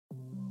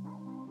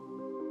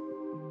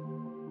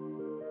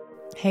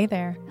Hey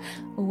there.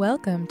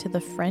 Welcome to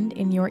the Friend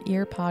in Your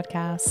Ear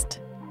podcast.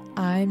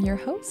 I'm your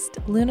host,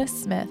 Luna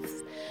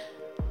Smith,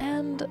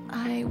 and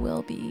I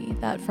will be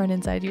that friend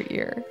inside your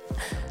ear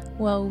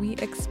while we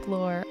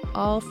explore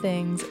all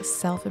things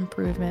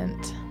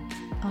self-improvement.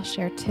 I'll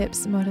share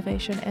tips,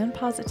 motivation, and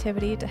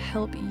positivity to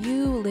help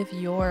you live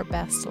your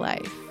best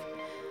life.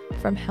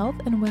 From health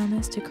and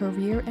wellness to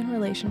career and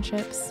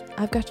relationships,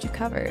 I've got you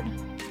covered,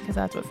 because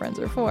that's what friends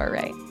are for,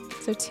 right?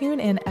 So tune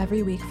in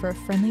every week for a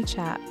friendly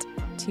chat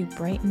to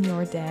brighten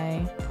your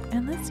day,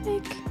 and let's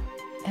make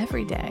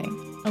every day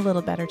a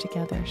little better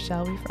together,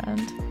 shall we,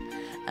 friend?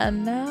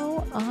 And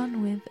now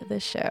on with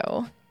the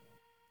show.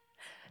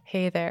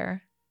 Hey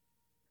there.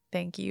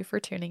 Thank you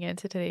for tuning in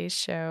to today's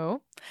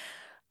show.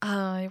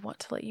 I want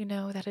to let you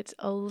know that it's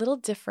a little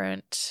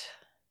different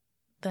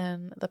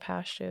than the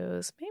past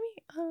shows. Maybe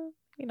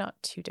not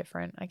too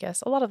different, I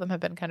guess. A lot of them have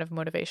been kind of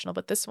motivational,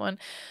 but this one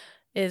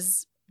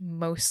is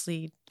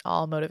mostly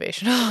all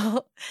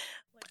motivational.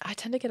 I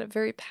tend to get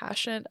very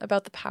passionate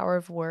about the power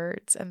of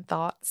words and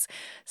thoughts,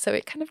 so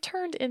it kind of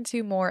turned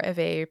into more of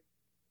a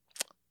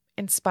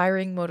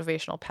inspiring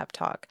motivational pep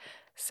talk.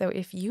 So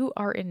if you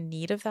are in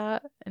need of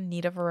that, in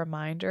need of a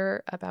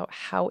reminder about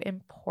how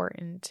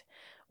important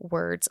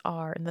words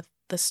are and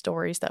the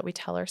stories that we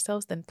tell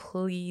ourselves, then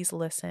please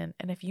listen.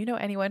 And if you know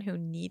anyone who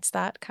needs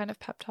that kind of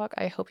pep talk,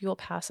 I hope you will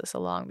pass this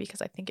along,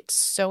 because I think it's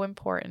so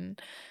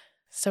important.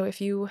 So if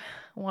you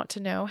want to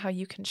know how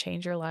you can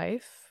change your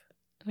life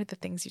with the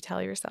things you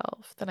tell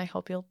yourself, then I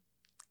hope you'll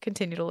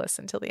continue to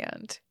listen till the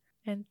end.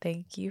 And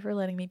thank you for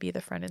letting me be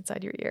the friend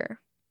inside your ear.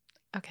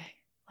 Okay,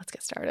 let's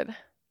get started.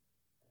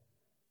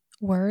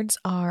 Words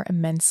are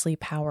immensely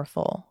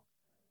powerful.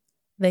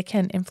 They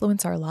can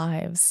influence our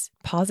lives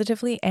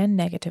positively and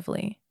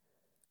negatively.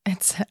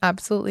 It's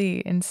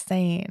absolutely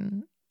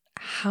insane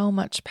how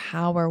much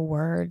power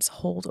words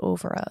hold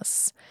over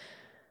us.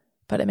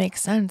 But it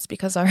makes sense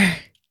because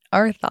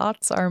our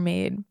thoughts are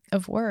made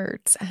of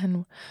words,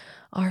 and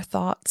our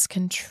thoughts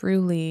can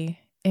truly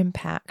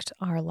impact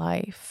our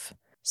life.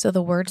 So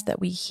the words that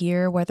we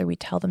hear, whether we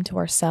tell them to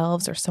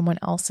ourselves or someone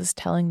else is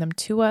telling them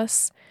to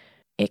us,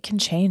 it can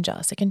change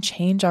us. It can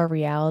change our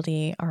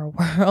reality, our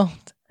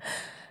world.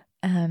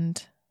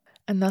 And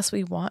thus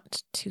we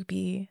want to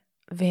be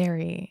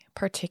very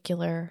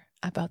particular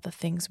about the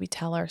things we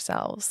tell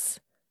ourselves,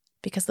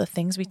 because the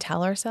things we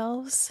tell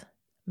ourselves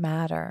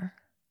matter.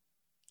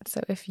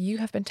 So if you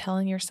have been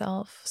telling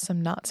yourself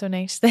some not so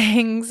nice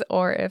things,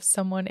 or if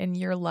someone in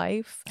your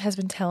life has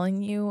been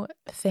telling you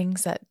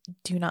things that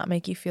do not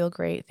make you feel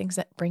great, things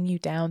that bring you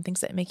down,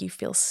 things that make you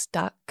feel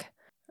stuck,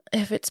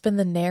 if it's been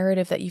the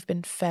narrative that you've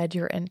been fed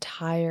your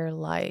entire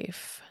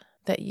life,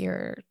 that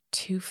you're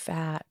too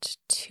fat,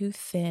 too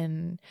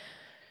thin,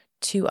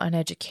 too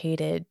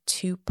uneducated,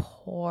 too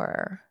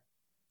poor,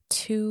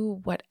 too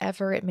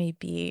whatever it may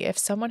be, if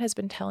someone has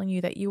been telling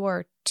you that you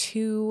are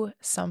too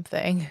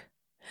something,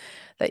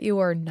 that you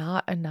are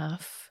not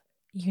enough,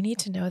 you need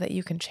to know that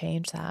you can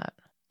change that.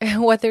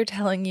 What they're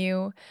telling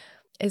you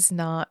is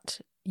not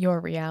your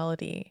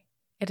reality.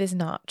 It is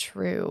not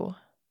true.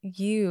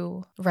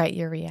 You write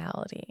your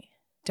reality.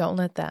 Don't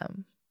let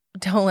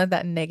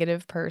that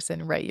negative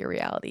person write your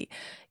reality.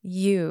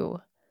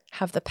 You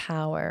have the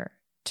power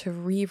to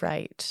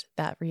rewrite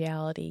that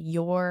reality,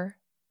 your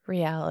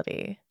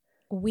reality.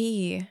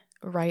 We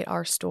write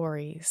our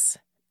stories.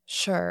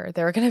 Sure,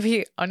 there are going to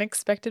be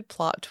unexpected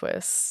plot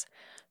twists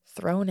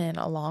thrown in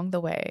along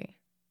the way,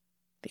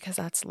 because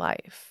that's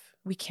life.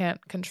 We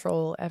can't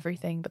control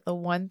everything, but the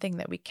one thing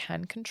that we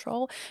can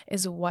control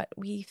is what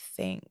we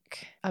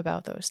think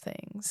about those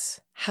things,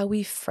 how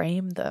we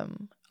frame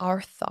them,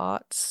 our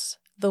thoughts,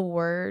 the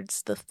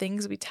words, the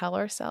things we tell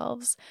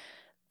ourselves.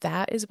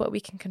 That is what we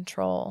can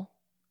control.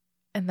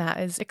 And that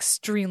is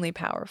extremely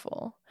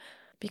powerful,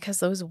 because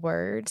those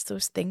words,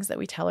 those things that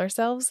we tell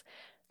ourselves,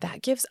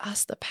 that gives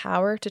us the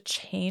power to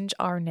change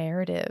our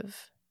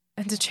narrative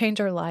and to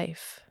change our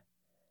life.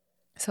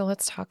 So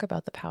let's talk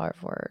about the power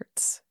of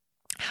words.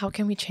 How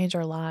can we change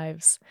our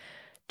lives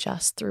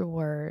just through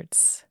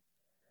words?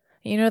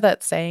 You know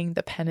that saying,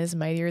 the pen is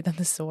mightier than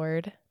the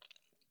sword?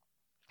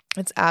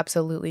 It's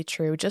absolutely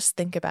true. Just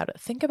think about it.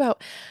 Think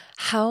about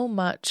how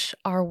much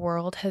our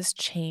world has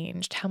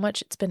changed, how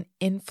much it's been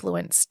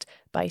influenced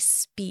by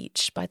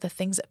speech, by the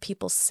things that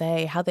people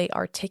say, how they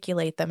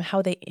articulate them,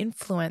 how they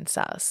influence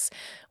us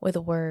with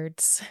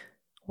words.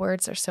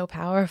 Words are so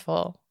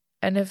powerful.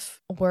 And if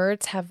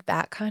words have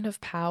that kind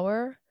of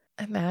power,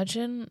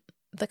 imagine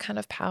the kind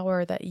of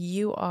power that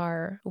you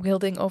are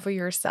wielding over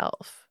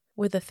yourself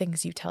with the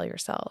things you tell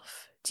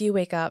yourself. Do you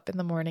wake up in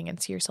the morning and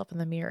see yourself in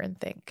the mirror and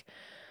think,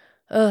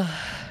 ugh,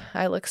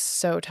 I look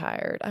so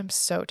tired. I'm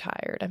so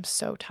tired. I'm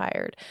so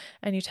tired.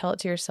 And you tell it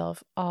to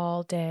yourself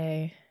all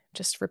day,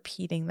 just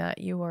repeating that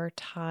you are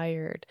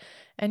tired.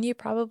 And you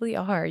probably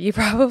are. You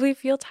probably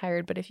feel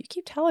tired. But if you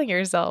keep telling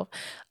yourself,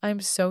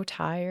 I'm so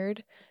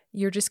tired,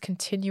 you're just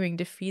continuing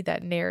to feed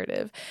that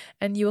narrative,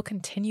 and you will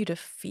continue to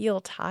feel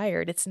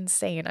tired. It's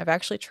insane. I've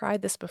actually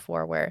tried this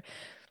before, where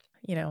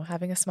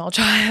having a small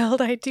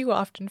child, I do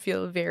often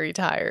feel very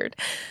tired.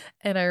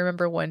 And I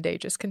remember one day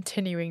just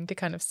continuing to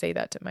kind of say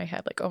that to my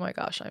head, like, oh my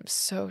gosh, I'm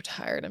so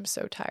tired. I'm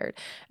so tired.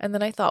 And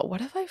then I thought,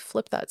 what if I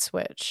flip that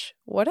switch?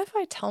 What if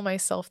I tell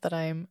myself that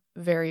I'm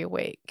very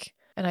awake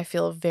and I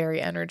feel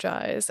very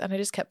energized? And I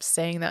just kept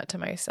saying that to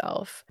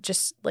myself,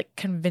 just like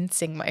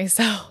convincing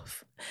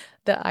myself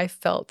that I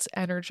felt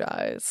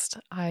energized.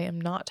 I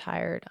am not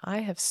tired. I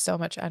have so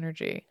much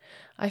energy.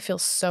 I feel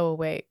so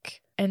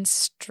awake. And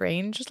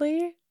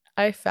strangely,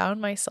 I found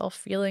myself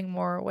feeling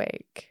more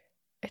awake.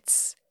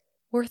 It's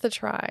worth a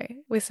try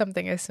with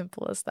something as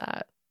simple as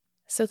that.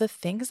 So the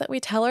things that we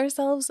tell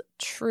ourselves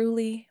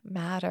truly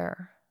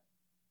matter.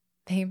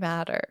 They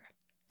matter.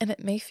 And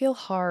it may feel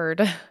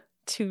hard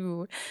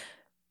to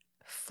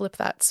flip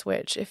that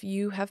switch. If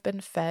you have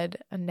been fed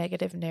a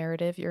negative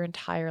narrative your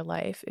entire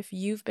life, if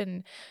you've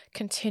been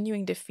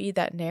continuing to feed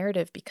that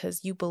narrative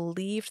because you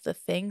believed the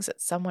things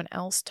that someone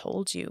else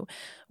told you,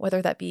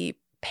 whether that be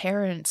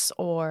parents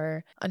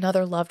or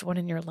another loved one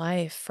in your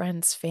life,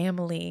 friends,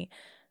 family,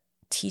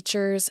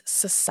 teachers,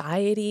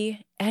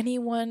 society,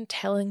 anyone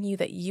telling you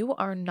that you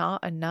are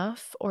not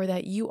enough or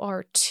that you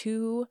are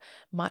too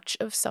much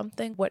of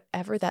something,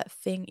 whatever that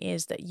thing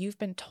is that you've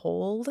been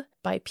told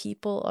by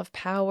people of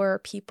power,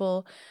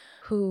 people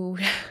who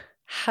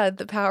had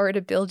the power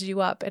to build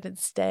you up and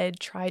instead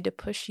tried to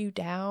push you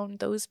down,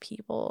 those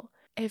people.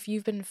 If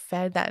you've been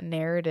fed that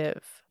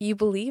narrative, you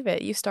believe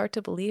it. You start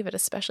to believe it,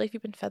 especially if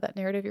you've been fed that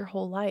narrative your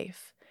whole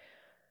life.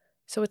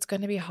 So it's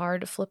going to be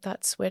hard to flip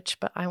that switch,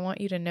 but I want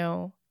you to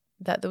know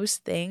that those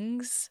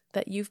things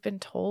that you've been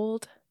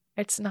told,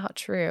 it's not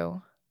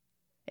true.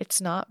 It's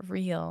not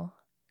real.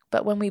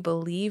 But when we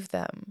believe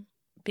them,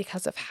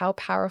 because of how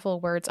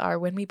powerful words are,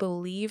 when we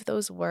believe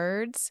those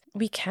words,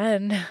 we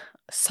can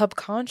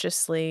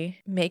subconsciously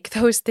make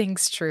those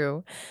things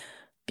true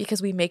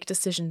because we make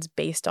decisions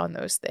based on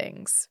those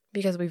things.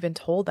 Because we've been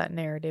told that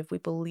narrative, we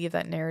believe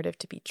that narrative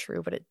to be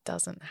true, but it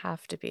doesn't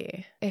have to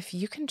be. If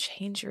you can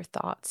change your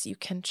thoughts, you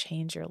can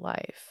change your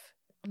life.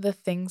 The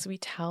things we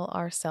tell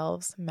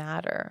ourselves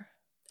matter.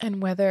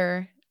 And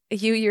whether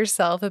you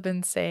yourself have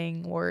been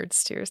saying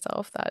words to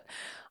yourself that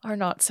are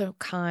not so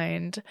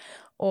kind,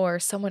 or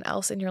someone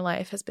else in your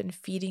life has been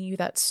feeding you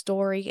that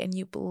story and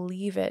you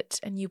believe it,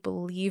 and you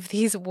believe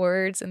these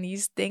words and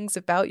these things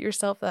about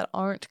yourself that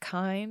aren't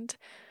kind,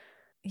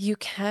 you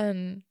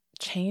can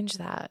change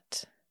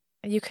that.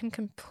 You can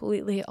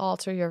completely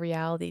alter your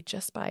reality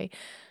just by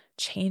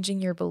changing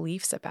your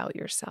beliefs about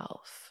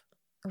yourself.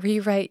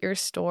 Rewrite your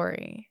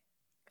story.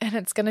 And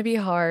it's going to be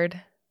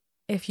hard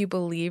if you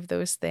believe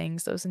those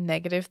things, those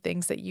negative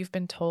things that you've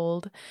been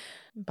told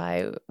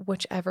by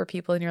whichever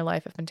people in your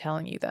life have been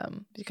telling you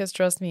them. Because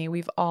trust me,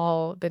 we've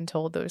all been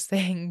told those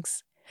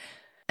things.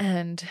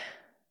 And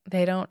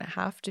they don't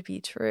have to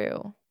be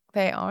true.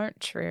 They aren't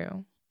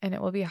true. And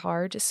it will be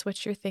hard to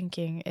switch your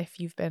thinking if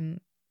you've been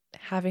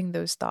having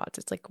those thoughts.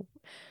 It's like,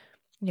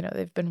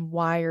 they've been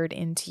wired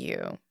into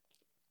you.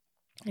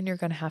 And you're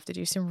going to have to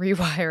do some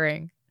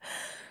rewiring.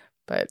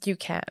 But you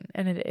can,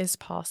 and it is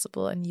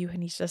possible, and you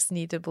just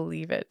need to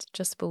believe it.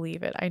 Just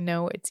believe it. I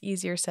know it's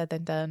easier said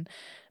than done,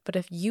 but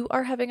if you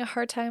are having a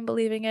hard time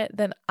believing it,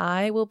 then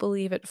I will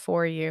believe it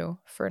for you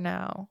for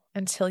now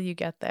until you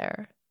get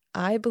there.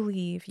 I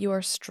believe you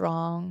are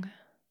strong.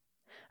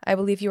 I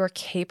believe you are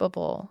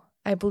capable.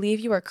 I believe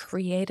you are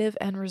creative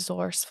and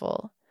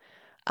resourceful.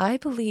 I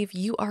believe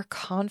you are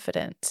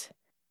confident.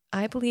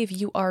 I believe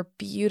you are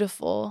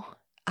beautiful.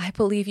 I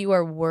believe you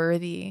are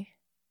worthy.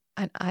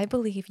 And I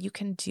believe you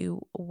can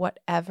do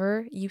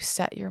whatever you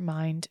set your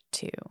mind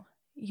to.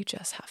 You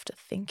just have to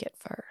think it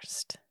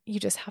first. You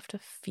just have to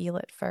feel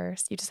it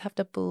first. You just have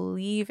to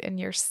believe in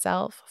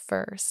yourself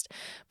first.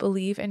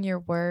 Believe in your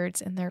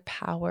words and their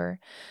power.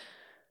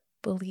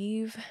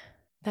 Believe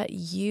that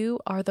you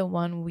are the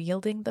one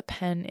wielding the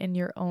pen in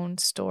your own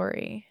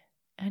story.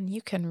 And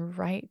you can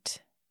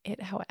write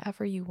it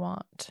however you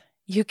want.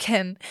 You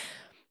can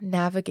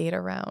navigate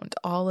around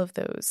all of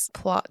those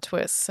plot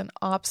twists and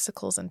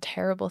obstacles and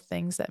terrible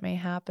things that may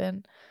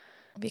happen.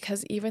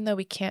 Because even though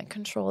we can't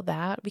control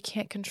that, we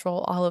can't control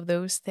all of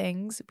those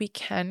things, we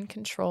can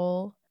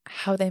control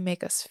how they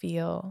make us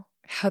feel,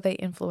 how they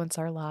influence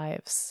our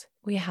lives.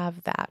 We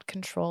have that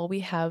control. We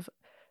have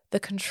the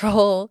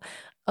control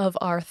of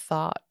our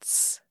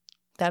thoughts.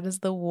 That is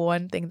the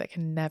one thing that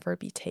can never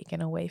be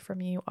taken away from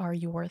you, are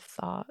your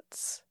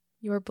thoughts,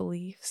 your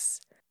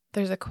beliefs.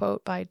 There's a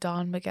quote by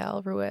Don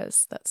Miguel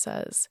Ruiz that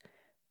says,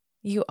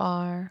 "You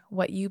are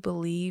what you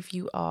believe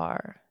you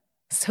are."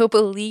 So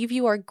believe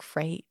you are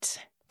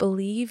great.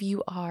 Believe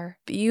you are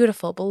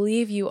beautiful.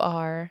 Believe you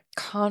are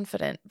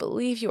confident.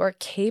 Believe you are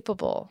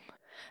capable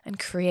and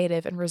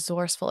creative and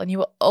resourceful. And you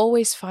will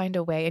always find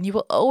a way. And you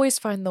will always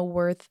find the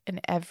worth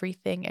in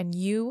everything. And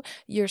you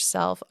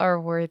yourself are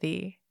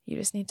worthy. You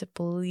just need to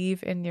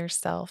believe in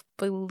yourself.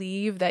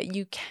 Believe that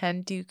you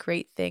can do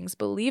great things.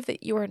 Believe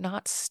that you are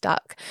not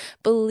stuck.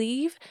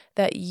 Believe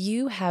that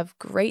you have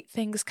great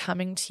things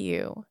coming to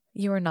you.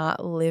 You are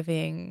not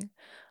living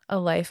a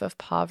life of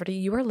poverty.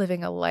 You are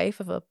living a life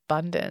of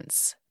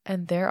abundance.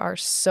 And there are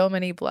so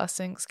many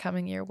blessings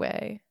coming your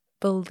way.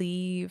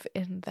 Believe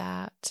in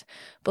that.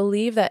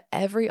 Believe that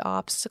every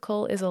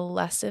obstacle is a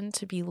lesson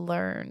to be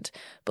learned.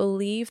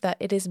 Believe that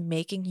it is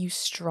making you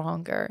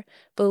stronger.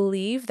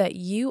 Believe that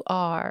you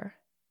are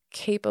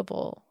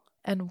capable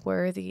and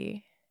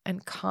worthy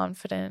and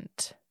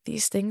confident.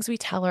 These things we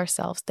tell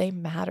ourselves, they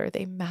matter.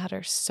 They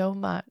matter so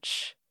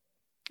much.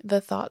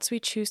 The thoughts we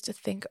choose to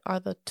think are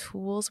the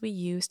tools we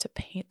use to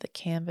paint the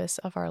canvas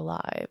of our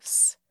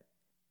lives.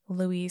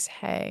 Louise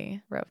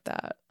Hay wrote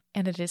that,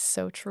 and it is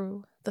so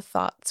true. The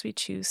thoughts we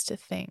choose to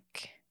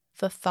think,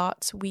 the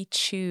thoughts we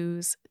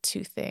choose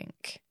to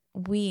think,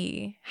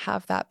 we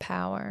have that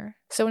power.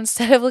 So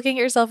instead of looking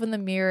at yourself in the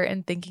mirror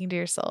and thinking to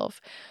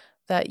yourself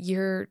that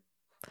you're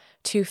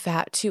too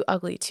fat, too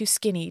ugly, too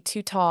skinny,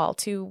 too tall,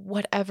 too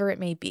whatever it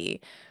may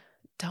be,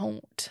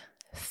 don't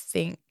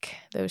think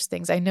those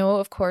things. I know,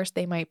 of course,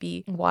 they might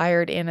be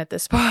wired in at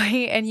this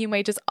point and you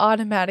might just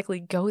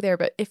automatically go there.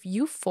 But if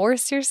you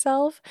force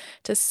yourself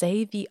to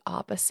say the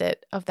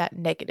opposite of that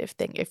negative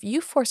thing, if you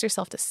force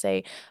yourself to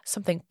say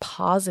something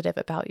positive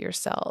about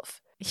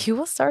yourself, you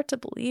will start to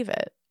believe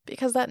it.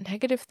 Because that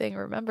negative thing,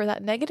 remember,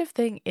 that negative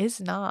thing is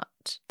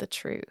not the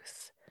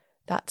truth.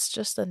 That's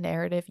just the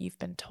narrative you've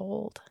been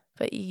told.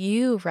 But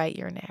you write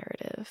your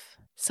narrative.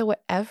 So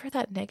whatever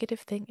that negative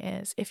thing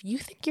is, if you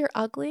think you're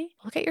ugly,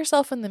 look at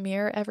yourself in the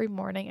mirror every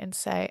morning and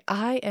say,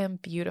 I am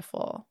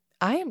beautiful.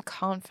 I am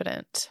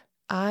confident.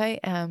 I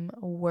am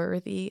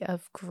worthy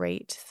of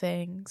great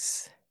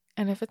things.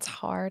 And if it's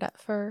hard at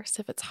first,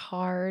 if it's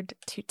hard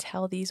to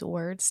tell these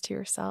words to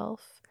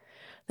yourself,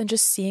 then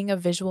just seeing a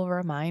visual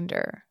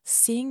reminder,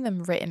 seeing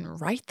them written,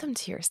 write them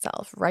to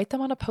yourself, write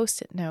them on a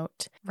Post-it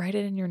note, write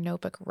it in your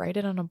notebook, write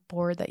it on a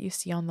board that you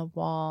see on the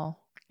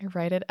wall,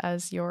 write it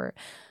as your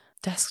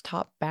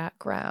desktop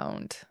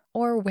background,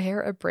 or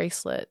wear a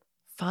bracelet.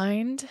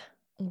 Find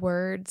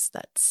words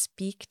that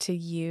speak to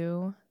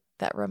you,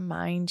 that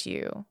remind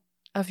you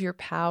of your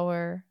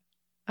power,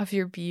 of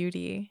your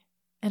beauty,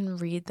 and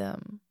read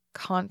them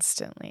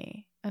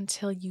constantly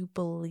until you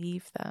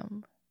believe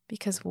them,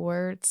 because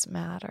words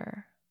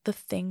matter. The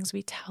things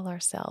we tell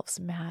ourselves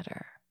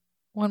matter.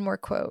 One more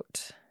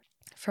quote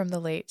from the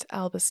late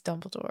Albus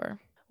Dumbledore.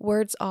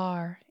 Words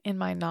are, in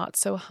my not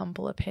so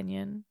humble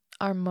opinion,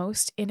 our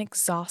most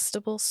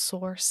inexhaustible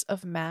source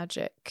of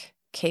magic,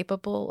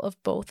 capable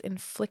of both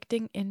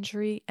inflicting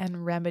injury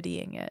and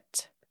remedying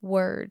it.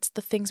 Words,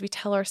 the things we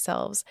tell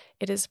ourselves,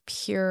 it is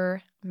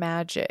pure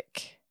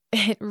magic.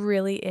 It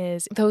really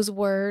is. Those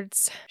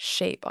words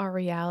shape our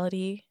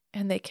reality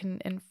and they can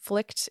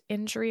inflict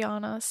injury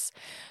on us.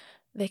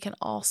 They can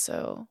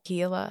also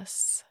heal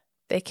us.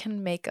 They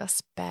can make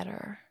us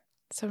better.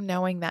 So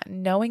knowing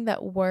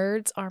that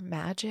words are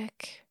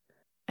magic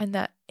and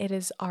that it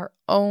is our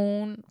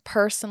own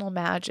personal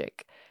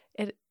magic,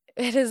 it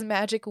is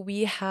magic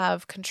we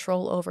have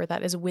control over,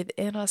 that is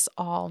within us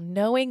all.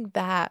 Knowing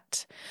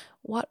that,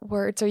 what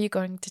words are you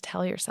going to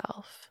tell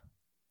yourself?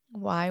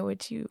 Why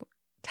would you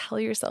tell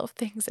yourself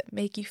things that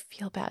make you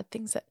feel bad,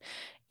 things that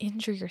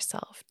injure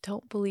yourself?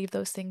 Don't believe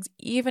those things,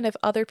 even if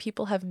other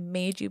people have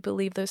made you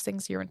believe those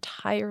things your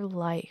entire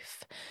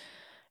life.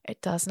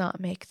 It does not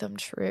make them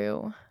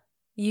true.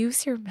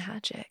 Use your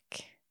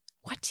magic.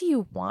 What do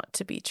you want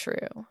to be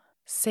true?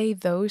 Say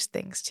those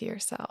things to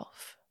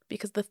yourself,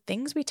 because the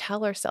things we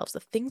tell ourselves,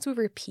 the things we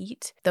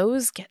repeat,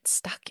 those get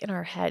stuck in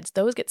our heads,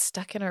 those get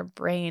stuck in our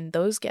brain,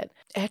 those get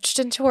etched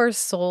into our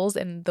souls,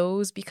 and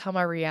those become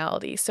our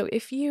reality. So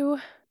if you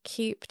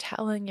keep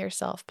telling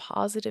yourself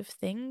positive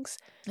things,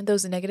 and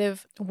those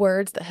negative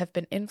words that have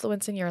been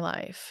influencing your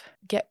life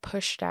get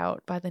pushed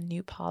out by the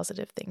new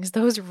positive things,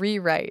 those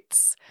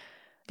rewrites,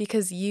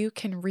 because you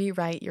can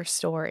rewrite your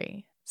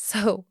story.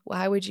 So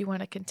why would you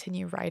want to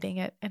continue writing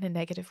it in a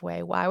negative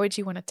way? Why would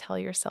you want to tell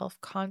yourself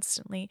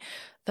constantly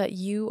that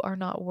you are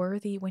not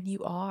worthy when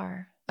you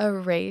are?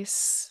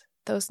 Erase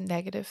those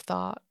negative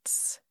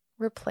thoughts.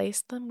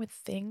 Replace them with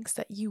things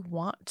that you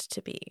want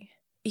to be.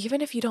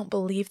 Even if you don't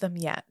believe them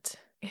yet,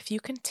 if you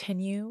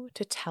continue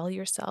to tell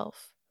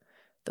yourself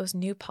those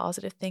new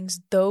positive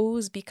things,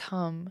 those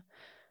become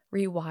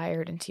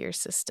rewired into your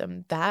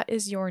system. That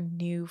is your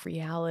new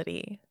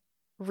reality.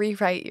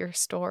 Rewrite your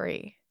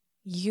story.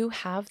 You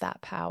have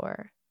that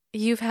power.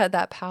 You've had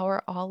that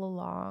power all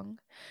along,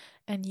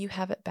 and you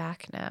have it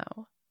back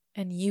now.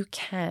 And you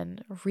can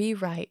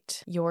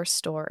rewrite your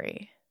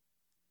story.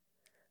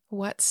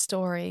 What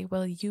story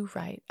will you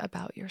write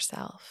about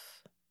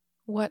yourself?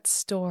 What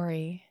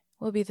story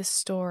will be the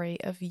story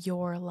of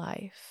your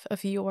life,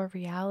 of your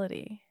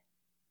reality?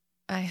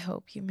 I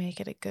hope you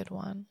make it a good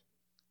one,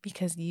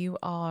 because you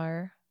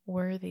are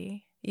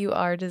worthy. You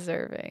are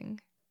deserving.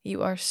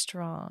 You are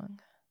strong.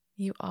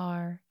 You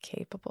are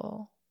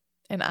capable.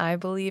 And I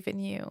believe in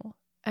you.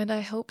 And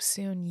I hope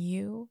soon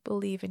you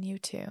believe in you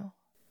too.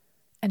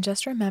 And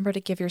just remember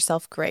to give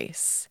yourself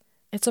grace.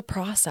 It's a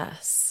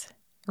process.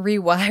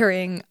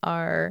 Rewiring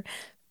our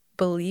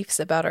beliefs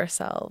about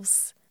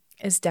ourselves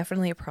is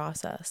definitely a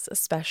process,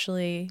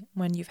 especially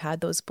when you've had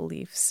those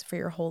beliefs for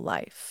your whole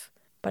life.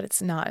 But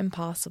it's not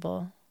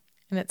impossible.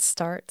 And it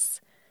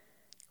starts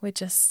with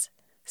just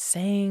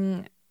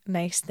saying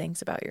nice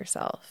things about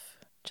yourself.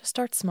 Just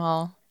start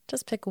small.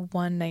 Just pick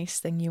one nice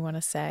thing you want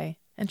to say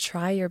and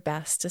try your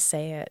best to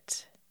say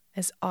it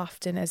as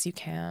often as you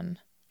can.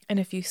 And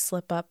if you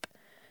slip up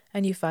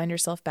and you find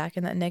yourself back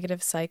in that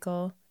negative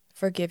cycle,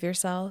 forgive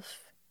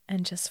yourself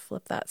and just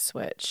flip that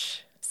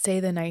switch. Say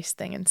the nice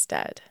thing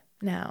instead.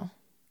 Now,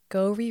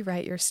 go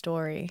rewrite your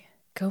story.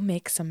 Go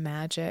make some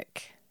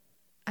magic.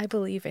 I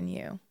believe in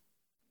you.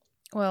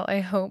 Well, I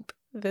hope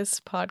this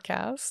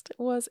podcast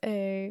was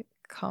a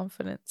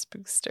confidence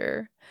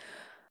booster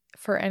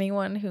for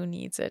anyone who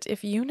needs it.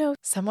 If you know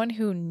someone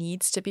who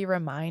needs to be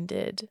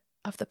reminded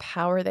of the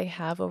power they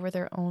have over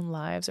their own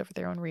lives, over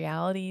their own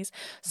realities,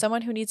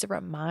 someone who needs a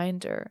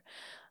reminder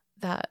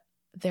that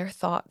their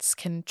thoughts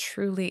can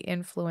truly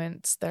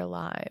influence their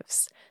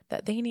lives,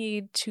 that they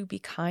need to be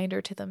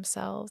kinder to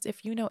themselves.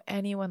 If you know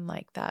anyone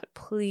like that,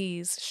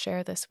 please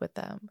share this with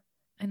them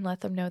and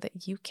let them know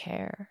that you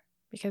care.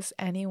 Because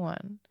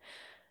anyone,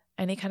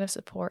 any kind of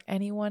support,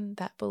 anyone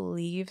that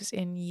believes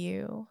in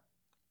you,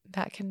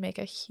 that can make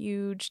a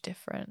huge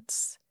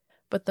difference.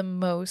 But the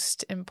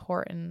most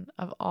important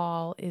of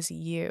all is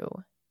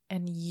you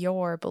and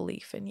your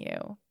belief in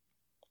you.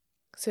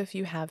 So if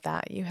you have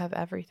that, you have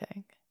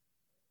everything.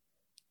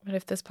 But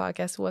if this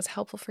podcast was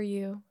helpful for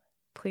you,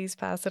 please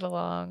pass it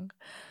along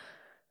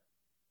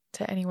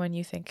to anyone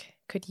you think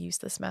could use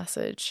this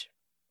message.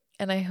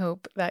 And I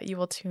hope that you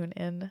will tune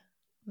in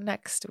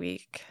next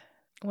week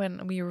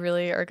when we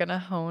really are going to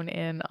hone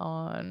in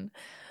on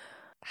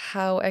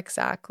how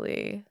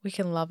exactly we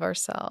can love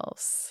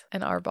ourselves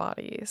and our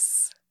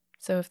bodies.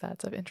 So if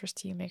that's of interest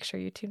to you, make sure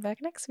you tune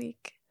back next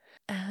week.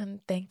 And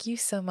thank you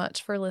so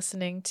much for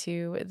listening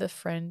to the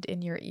Friend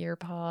in Your Ear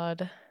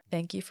pod.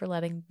 Thank you for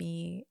letting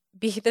me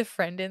be the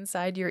friend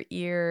inside your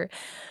ear,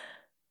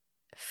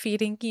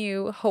 feeding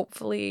you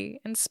hopefully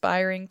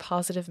inspiring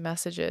positive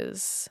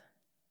messages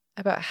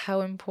about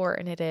how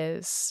important it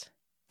is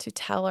to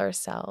tell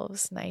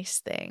ourselves nice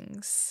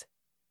things,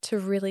 to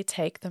really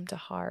take them to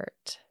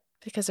heart,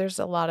 because there's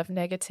a lot of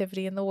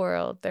negativity in the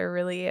world. There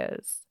really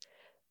is.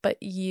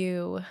 But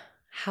you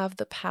have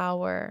the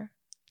power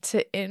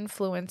to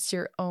influence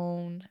your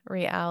own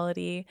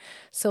reality.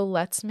 So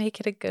let's make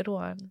it a good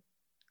one.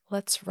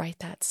 Let's write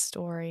that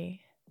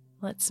story.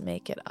 Let's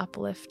make it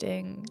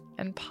uplifting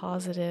and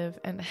positive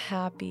and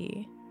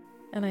happy.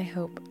 And I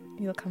hope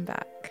you'll come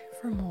back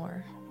for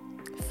more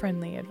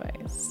friendly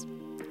advice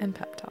and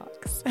pep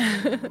talks.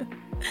 I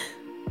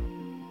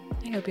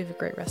hope you have a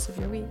great rest of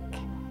your week.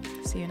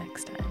 See you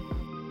next time.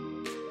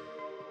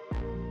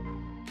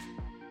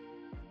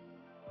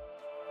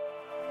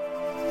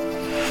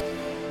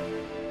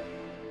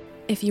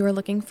 If you are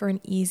looking for an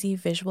easy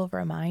visual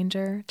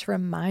reminder to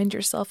remind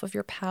yourself of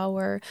your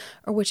power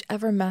or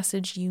whichever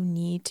message you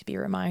need to be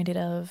reminded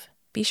of,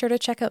 be sure to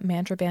check out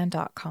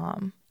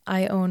mantraband.com.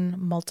 I own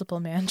multiple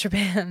mantra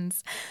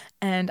bands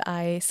and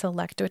I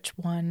select which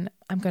one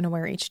I'm going to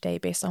wear each day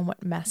based on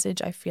what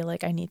message I feel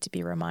like I need to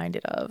be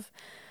reminded of.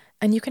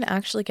 And you can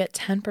actually get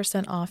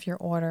 10% off your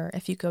order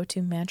if you go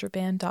to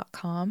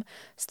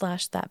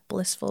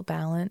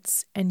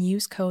mantraband.com/thatblissfulbalance and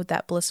use code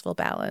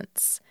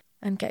thatblissfulbalance.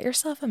 And get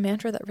yourself a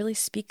mantra that really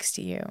speaks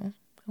to you,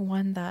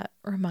 one that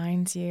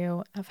reminds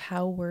you of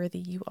how worthy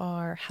you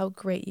are, how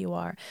great you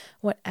are,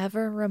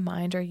 whatever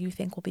reminder you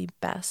think will be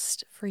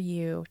best for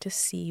you to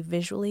see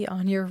visually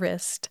on your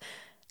wrist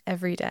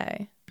every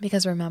day.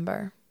 Because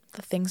remember,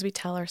 the things we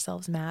tell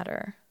ourselves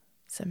matter,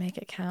 so make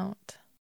it count.